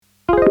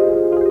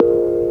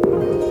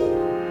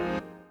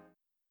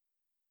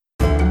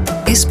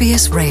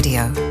SBS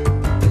Radio.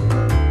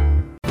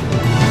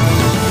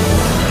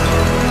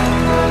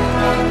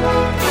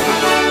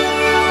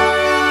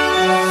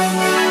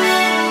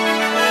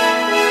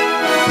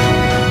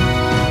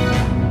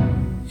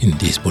 In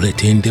this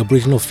bulletin, the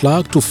Aboriginal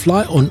flag to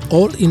fly on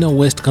all Inner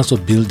West Council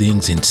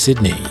buildings in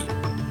Sydney.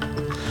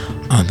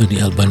 Anthony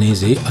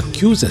Albanese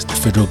accuses the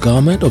federal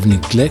government of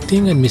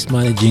neglecting and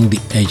mismanaging the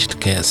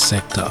aged care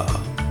sector.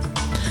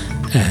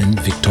 And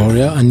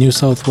Victoria and New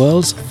South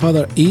Wales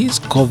further ease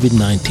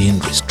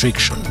COVID-19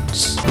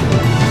 restrictions.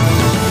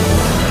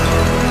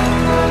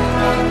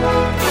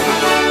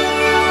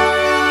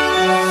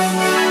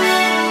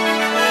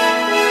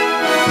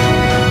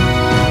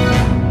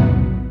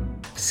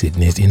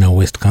 Sydney's Inner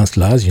West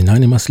councillors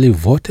unanimously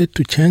voted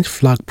to change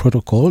flag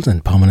protocols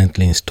and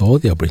permanently install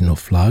the Aboriginal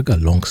flag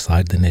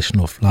alongside the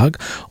national flag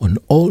on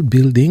all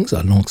buildings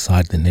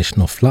alongside the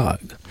national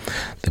flag.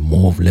 The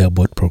move,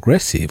 labelled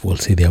progressive, will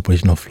see the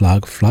Aboriginal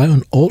flag fly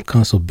on all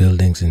council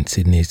buildings in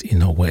Sydney's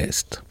Inner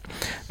West.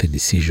 The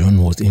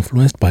decision was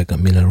influenced by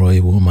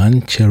Gamilaroi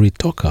woman Cherry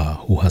Toka,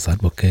 who has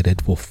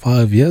advocated for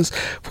 5 years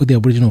for the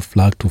Aboriginal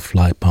flag to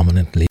fly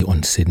permanently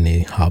on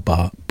Sydney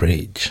Harbour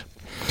Bridge.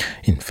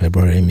 In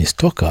February, Ms.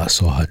 Toka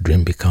saw her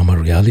dream become a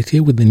reality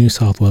with the New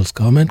South Wales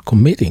government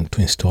committing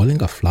to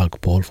installing a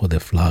flagpole for the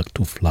flag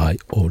to fly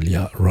all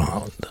year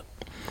round.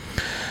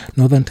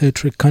 Northern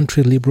Territory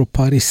Country Liberal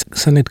Party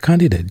Senate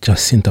candidate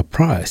Jacinta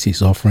Price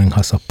is offering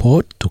her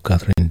support to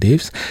Catherine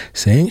Deves,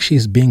 saying she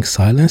is being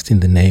silenced in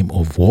the name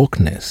of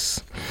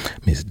wokeness.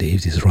 Ms.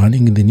 Deves is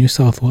running in the New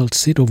South Wales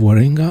seat of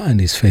Warringah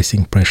and is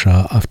facing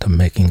pressure after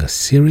making a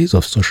series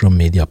of social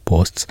media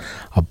posts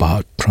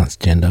about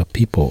transgender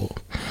people.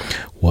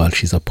 While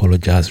she's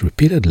apologized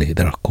repeatedly,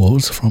 there are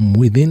calls from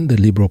within the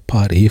Liberal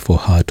Party for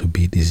her to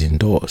be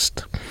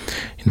disendorsed.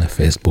 In a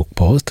Facebook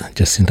post,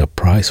 Jacinta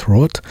Price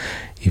wrote,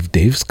 "If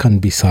Deves can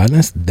be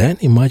silenced, then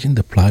imagine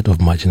the plight of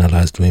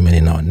marginalized women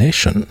in our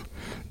nation.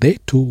 They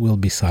too will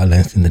be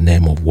silenced in the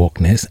name of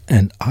wokeness,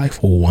 and I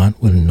for one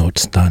will not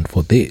stand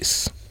for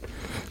this."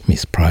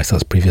 Ms. Price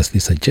has previously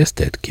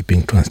suggested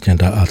keeping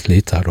transgender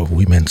athletes out of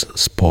women's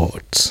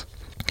sports.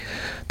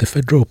 The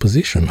federal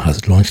opposition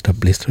has launched a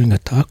blistering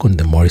attack on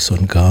the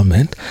Morrison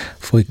government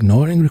for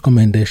ignoring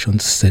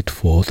recommendations set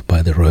forth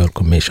by the Royal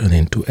Commission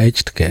into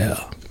Aged Care.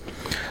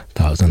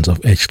 Thousands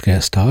of aged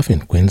care staff in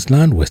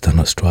Queensland, Western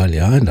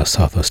Australia and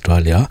South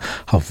Australia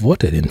have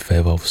voted in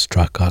favour of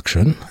strike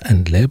action,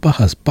 and Labor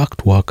has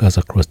backed workers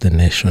across the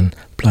nation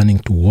planning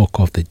to walk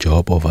off the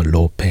job over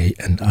low pay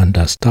and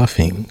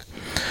understaffing.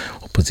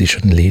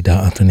 Opposition leader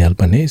Anthony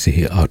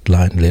Albanese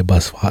outlined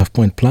Labor's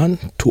 5-point plan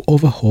to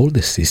overhaul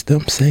the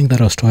system, saying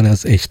that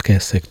Australia's aged care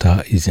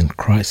sector is in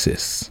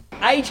crisis.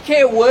 Aged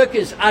care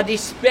workers are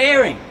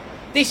despairing.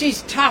 This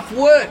is tough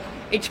work.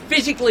 It's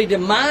physically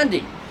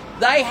demanding.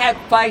 They have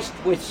faced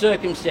with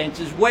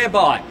circumstances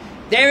whereby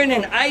they're in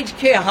an aged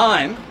care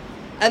home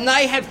and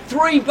they have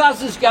 3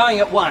 buzzers going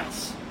at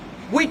once.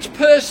 Which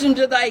person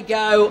do they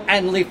go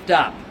and lift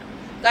up?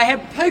 They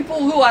have people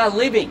who are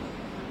living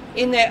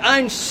in their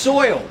own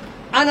soil,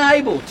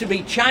 unable to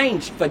be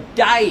changed for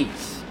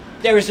days.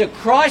 There is a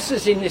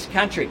crisis in this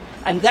country,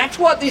 and that's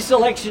what this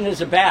election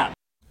is about.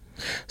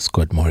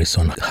 Scott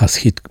Morrison has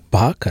hit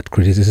back at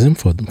criticism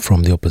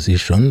from the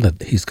opposition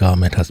that his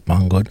government has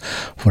bungled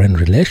foreign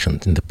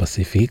relations in the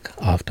Pacific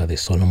after the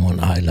Solomon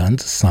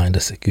Islands signed a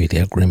security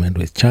agreement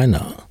with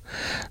China.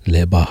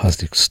 Labor has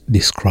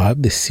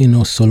described the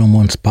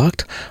Sino-Solomons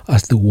Pact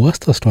as the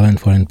worst Australian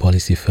foreign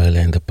policy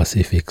failure in the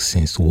Pacific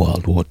since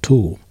World War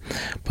II.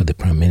 But the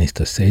Prime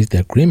Minister says the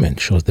agreement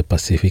shows the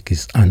Pacific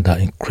is under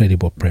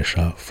incredible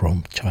pressure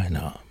from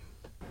China.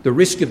 The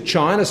risk of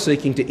China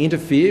seeking to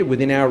interfere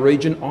within our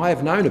region I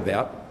have known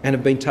about and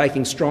have been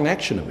taking strong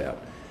action about.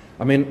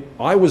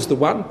 I was the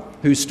one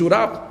who stood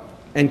up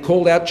and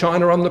called out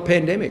China on the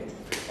pandemic.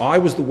 I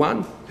was the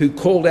one who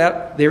called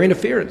out their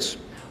interference.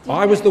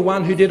 I was the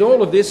one who did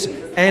all of this,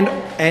 and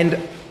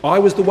I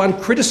was the one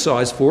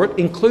criticised for it,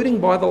 including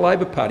by the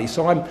Labor Party.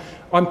 So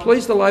I'm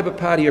pleased the Labor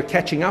Party are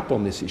catching up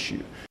on this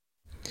issue.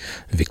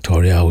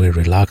 Victoria will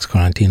relax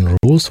quarantine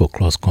rules for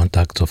close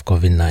contacts of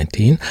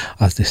COVID-19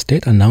 as the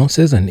state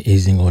announces an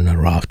easing on a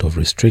raft of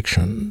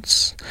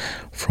restrictions.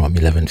 From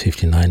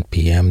 11:59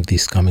 p.m.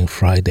 this coming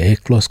Friday,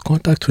 close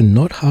contacts will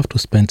not have to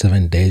spend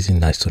 7 days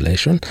in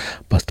isolation,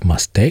 but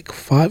must take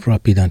 5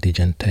 rapid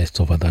antigen tests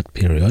over that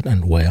period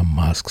and wear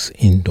masks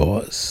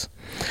indoors.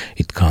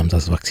 It comes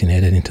as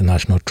vaccinated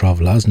international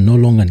travellers no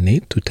longer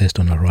need to test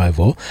on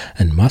arrival,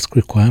 and mask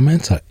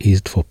requirements are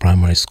eased for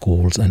primary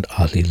schools and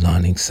early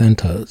learning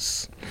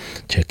centres.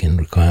 Check-in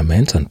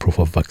requirements and proof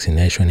of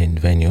vaccination in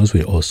venues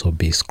will also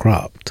be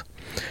scrapped.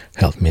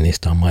 Health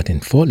Minister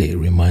Martin Foley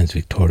reminds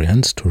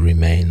Victorians to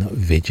remain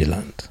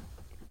vigilant.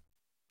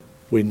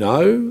 We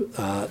know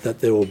that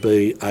there will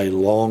be a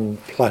long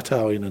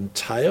plateauing and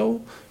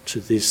tail to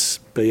this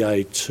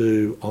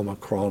BA2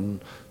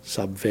 Omicron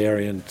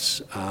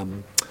subvariant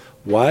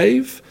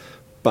wave,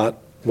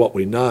 but what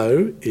we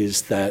know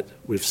is that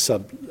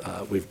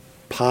we've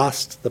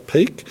passed the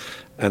peak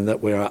and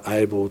that we are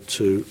able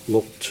to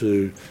look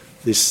to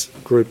this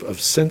group of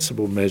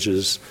sensible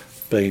measures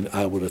being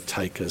able to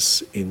take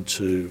us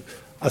into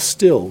a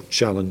still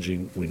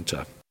challenging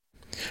winter.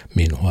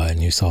 Meanwhile,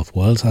 New South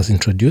Wales has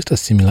introduced a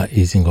similar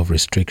easing of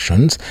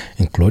restrictions,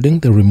 including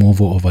the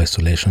removal of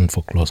isolation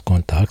for close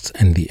contacts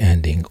and the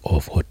ending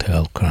of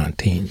hotel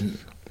quarantine.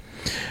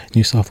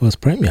 New South Wales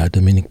Premier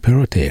Dominic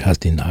Perrottet has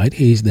denied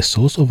he is the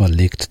source of a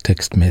leaked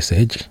text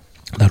message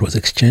that was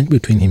exchanged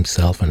between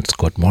himself and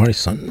Scott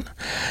Morrison.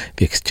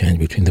 The exchange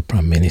between the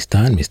Prime Minister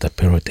and Mr.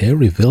 Perrottet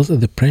reveals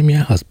that the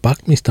Premier has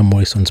backed Mr.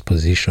 Morrison's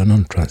position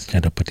on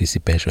transgender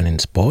participation in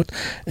sport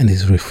and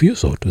his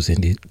refusal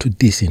to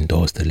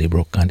disendorse the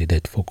Liberal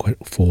candidate for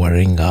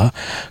Warringah,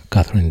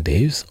 Catherine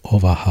Daves,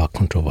 over her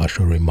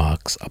controversial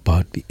remarks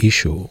about the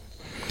issue.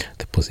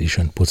 The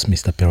position puts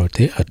Mr.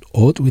 Perrottet at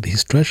odds with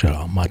his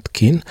treasurer, Matt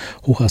Keane,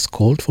 who has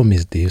called for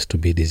Ms. Daves to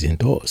be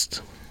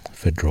disendorsed.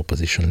 Federal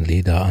opposition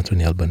leader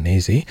Anthony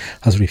Albanese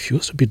has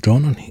refused to be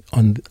drawn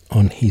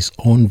on his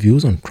own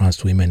views on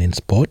trans women in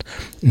sport,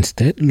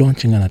 instead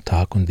launching an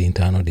attack on the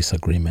internal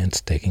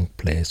disagreements taking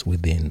place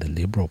within the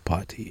Liberal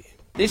Party.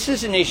 This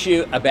is an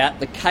issue about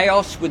the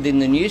chaos within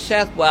the New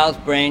South Wales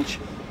branch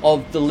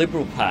of the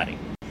Liberal Party.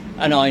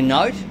 And I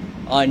note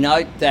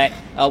that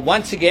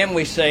once again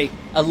we see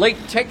a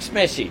leaked text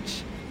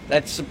message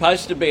that's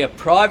supposed to be a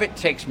private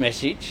text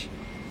message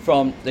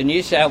from the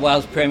New South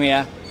Wales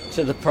Premier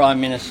to the Prime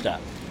Minister.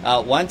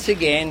 Once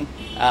again,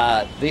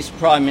 this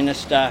Prime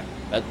Minister,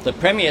 the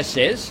Premier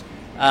says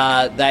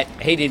that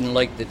he didn't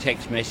leak the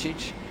text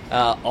message.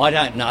 I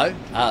don't know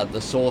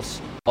the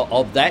source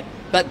of that,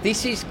 but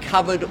this is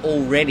covered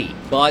already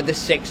by the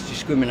Sex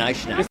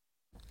Discrimination Act.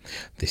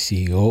 The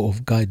CEO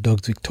of Guide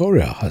Dogs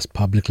Victoria has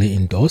publicly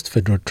endorsed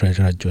Federal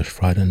Treasurer Josh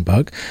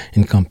Frydenberg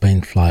in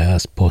campaign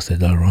flyers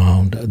posted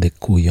around the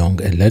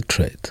Kooyong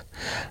electorate.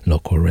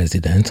 Local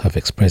residents have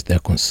expressed their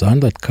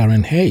concern that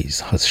Karen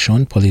Hayes has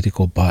shown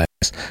political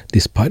bias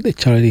despite the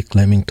charity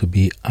claiming to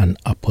be an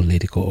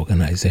apolitical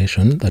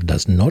organization that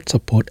does not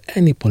support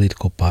any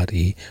political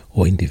party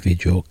or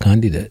individual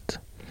candidate.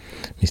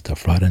 Mr.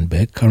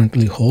 Frydenberg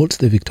currently holds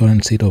the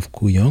Victorian seat of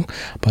Kooyong,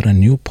 but a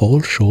new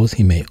poll shows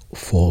he may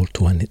fall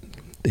to an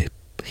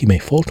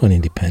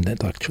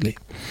independent, actually.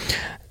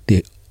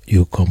 The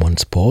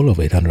U-Commons poll of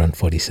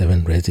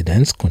 847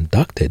 residents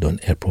conducted on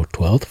April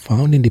 12th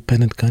found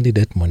independent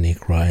candidate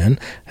Monique Ryan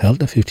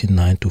held a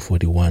 59 to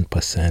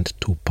 41%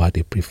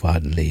 two-party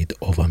preferred lead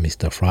over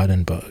Mr.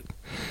 Frydenberg.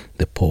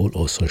 The poll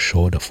also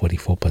showed a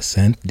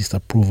 44%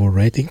 disapproval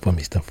rating for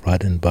Mr.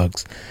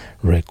 Frydenberg's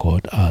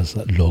record as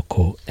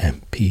local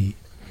MP.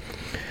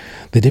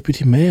 The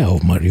deputy mayor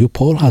of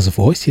Mariupol has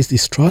voiced his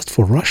distrust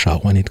for Russia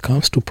when it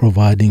comes to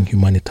providing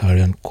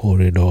humanitarian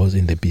corridors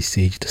in the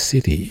besieged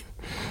city.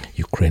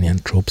 Ukrainian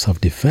troops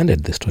have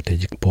defended the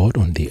strategic port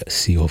on the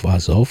Sea of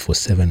Azov for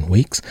 7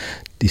 weeks,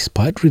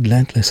 despite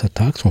relentless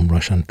attacks from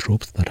Russian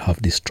troops that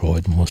have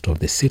destroyed most of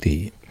the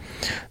city.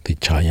 The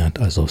giant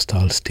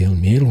Azovstal steel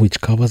mill, which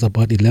covers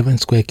about 11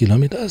 square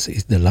kilometers,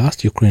 is the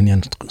last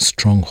Ukrainian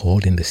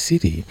stronghold in the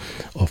city,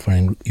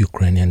 offering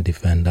Ukrainian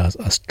defenders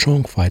a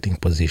strong fighting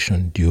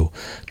position due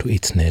to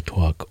its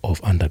network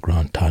of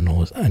underground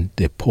tunnels and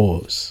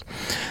depots.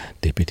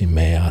 Deputy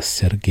Mayor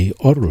Sergei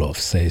Orlov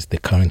says the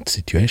current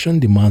situation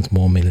demands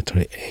more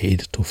military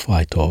aid to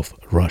fight off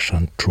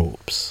Russian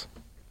troops.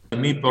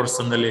 Me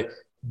personally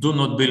do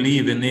not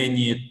believe in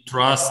any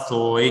trust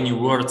or any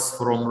words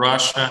from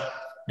Russia.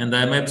 And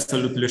I'm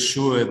absolutely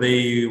sure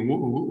they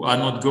are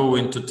not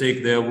going to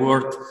take their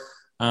word.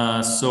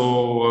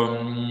 So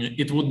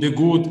it would be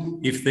good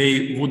if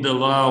they would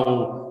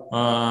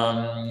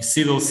allow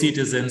civil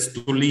citizens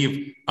to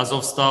leave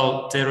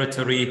Azovstal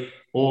territory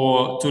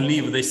or to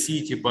leave the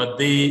city, but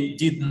they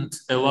didn't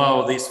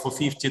allow this for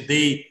 50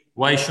 days.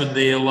 Why should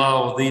they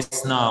allow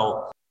this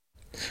now?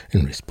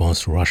 In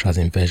response to Russia's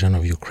invasion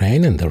of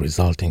Ukraine and the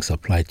resulting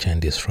supply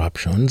chain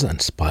disruptions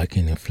and spike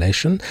in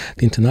inflation,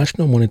 the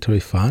International Monetary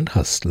Fund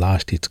has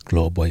slashed its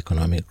global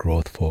economic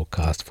growth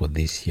forecast for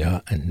this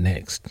year and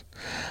next.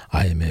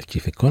 IMF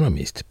chief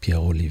economist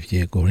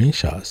Pierre-Olivier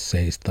Gourinchas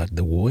says that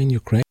the war in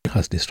Ukraine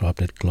has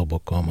disrupted global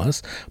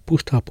commerce,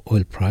 pushed up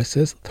oil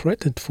prices,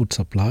 threatened food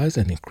supplies,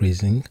 and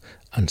increasing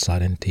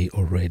uncertainty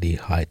already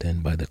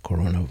heightened by the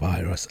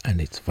coronavirus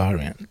and its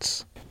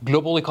variants.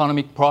 Global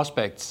economic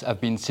prospects have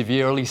been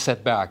severely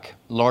set back,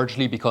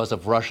 largely because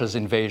of Russia's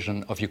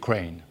invasion of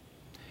Ukraine.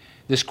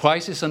 This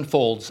crisis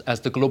unfolds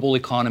as the global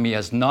economy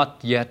has not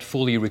yet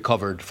fully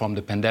recovered from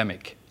the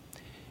pandemic.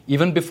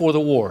 Even before the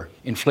war,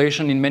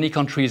 inflation in many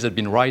countries had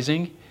been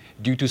rising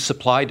due to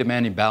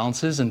supply-demand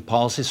imbalances and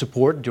policy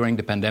support during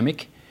the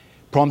pandemic,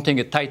 prompting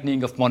a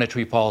tightening of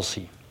monetary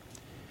policy.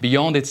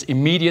 Beyond its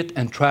immediate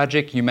and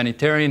tragic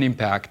humanitarian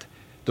impact,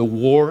 the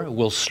war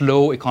will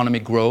slow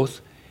economic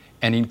growth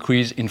and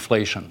increase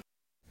inflation.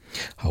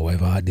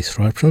 However,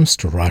 disruptions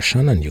to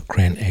Russian and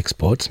Ukraine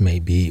exports may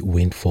be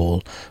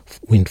windfalls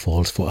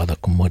for other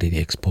commodity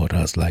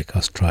exporters like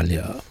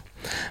Australia.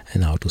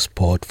 And now to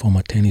sport.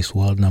 Former tennis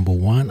world number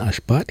one Ash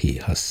Barty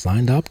has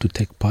signed up to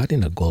take part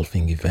in a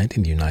golfing event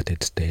in the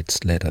United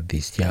States later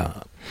this year.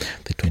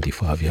 The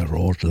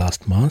 25-year-old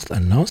last month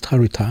announced her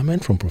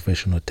retirement from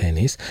professional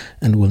tennis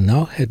and will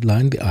now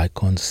headline the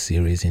Icons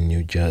Series in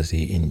New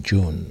Jersey in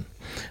June.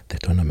 The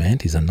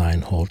tournament is a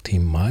 9-hole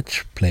team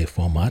match play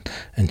format,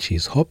 and she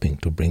is hoping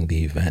to bring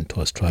the event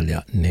to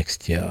Australia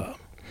next year.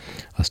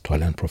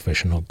 Australian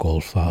professional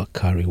golfer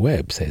Carrie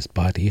Webb says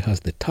Barty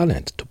has the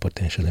talent to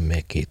potentially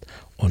make it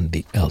on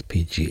the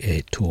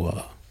LPGA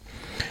Tour.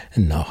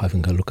 And now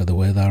having a look at the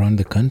weather around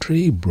the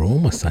country.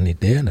 Broome, a sunny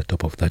day and a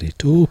top of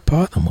 32.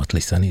 Perth, a mostly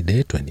sunny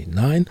day,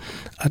 29.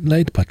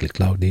 Adelaide, partly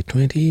cloudy,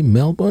 20.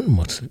 Melbourne,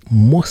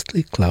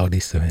 mostly cloudy,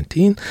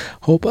 17.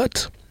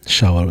 Hobart,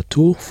 shower or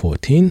 2,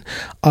 14.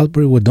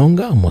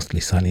 Albury-Wodonga, mostly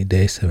sunny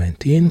day,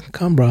 17.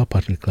 Canberra,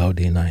 partly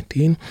cloudy,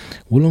 19.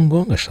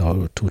 Wollongong, a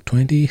shower or 2,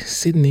 20.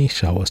 Sydney,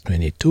 showers,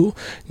 22.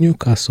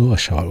 Newcastle, a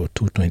shower or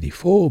 2,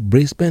 24.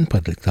 Brisbane,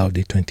 partly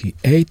cloudy,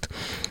 28.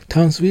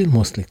 Townsville,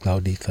 mostly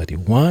cloudy,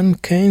 31.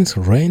 Cairns,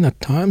 rain at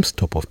times,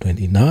 top of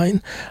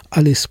 29.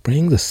 Alice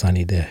Springs, a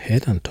sunny day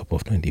ahead and top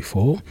of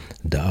 24.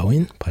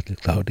 Darwin, partly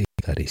cloudy,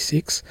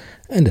 36.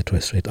 And the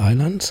Torres Strait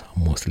Islands,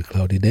 mostly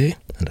cloudy day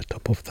and a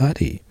top of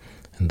 30.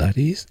 And that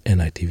is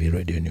NITV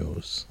Radio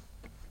News.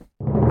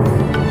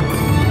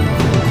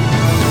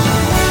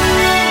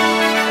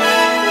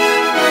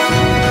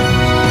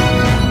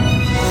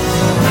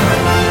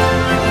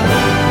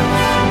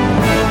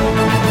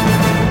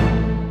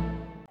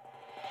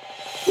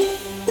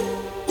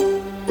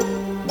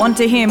 Want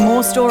to hear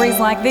more stories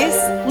like this?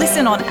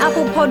 Listen on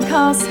Apple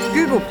Podcasts,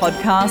 Google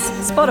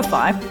Podcasts,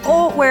 Spotify,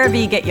 or wherever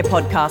you get your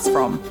podcasts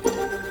from.